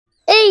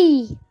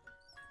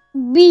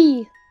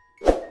B,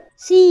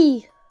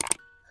 C,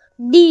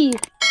 D,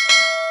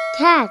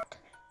 cat,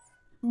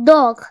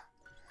 dog,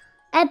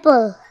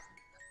 apple,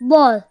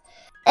 ball.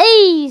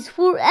 A is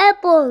for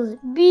apple,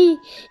 B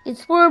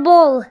is for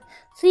ball,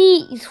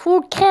 C is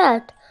for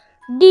cat,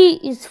 D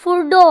is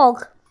for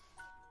dog.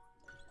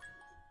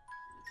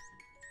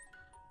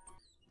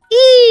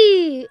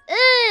 E,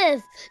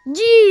 F,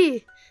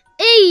 G,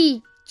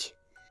 H.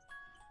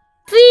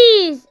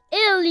 Fish,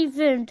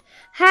 elephant,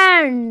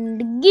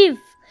 hand,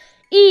 gift.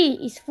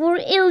 E is for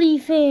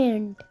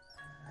elephant.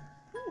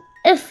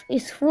 F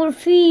is for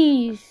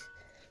fish.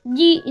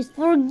 G is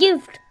for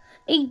gift.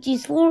 H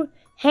is for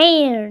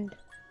hand.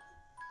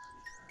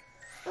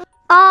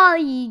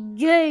 I,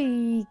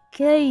 J,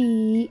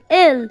 K,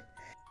 L.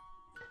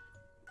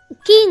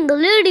 King,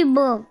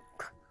 ladybug,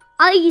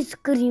 ice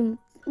cream,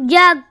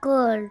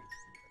 jackal.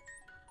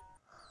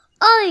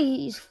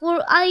 I is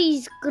for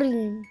ice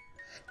cream.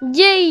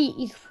 J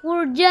is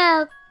for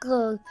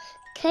jackal.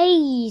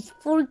 K is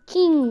for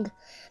king.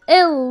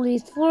 L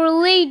is for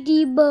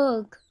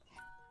ladybug.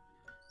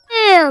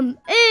 M,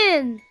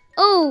 N,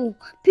 O,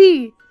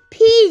 P.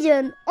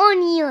 Pigeon,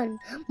 onion,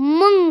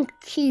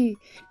 monkey,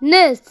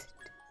 nest.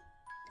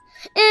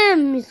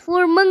 M is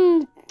for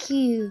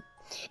monkey.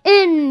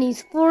 N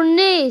is for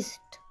nest.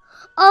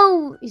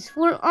 O is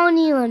for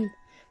onion.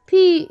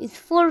 P is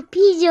for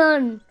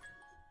pigeon.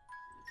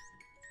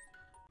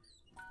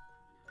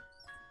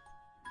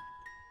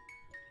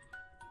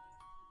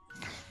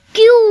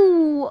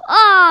 Q,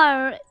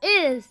 R,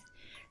 S,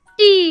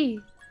 T.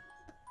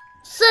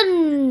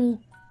 Sun,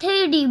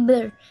 teddy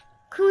bear,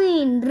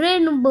 queen,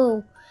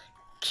 rainbow.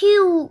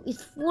 Q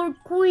is for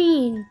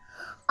queen.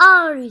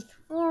 R is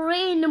for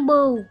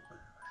rainbow.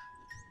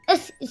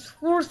 S is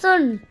for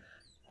sun.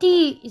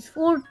 T is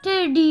for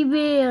teddy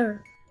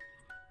bear.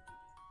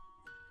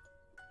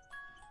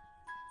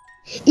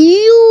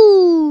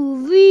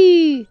 U,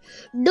 V,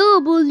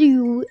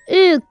 W,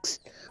 X.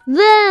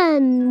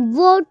 Van,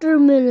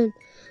 watermelon,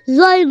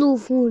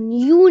 xylophone,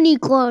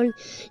 unicorn.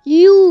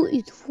 U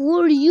is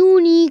for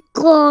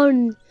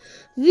unicorn.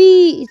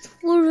 V is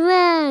for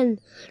van.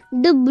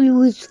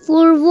 W is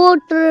for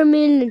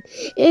watermelon.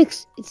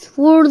 X is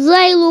for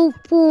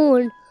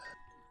xylophone.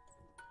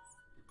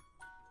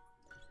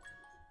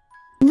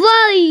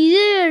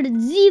 Y, Z,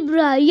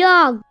 zebra,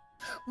 yak.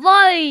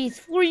 Y is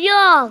for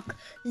yak.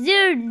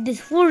 Z is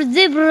for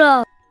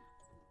zebra.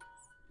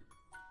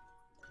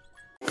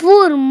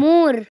 For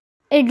more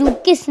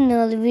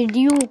educational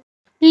video,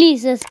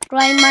 please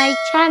subscribe my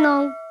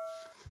channel.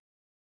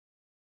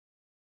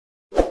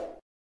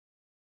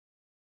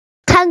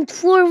 Thanks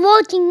for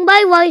watching.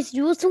 Bye bye. See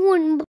you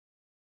soon.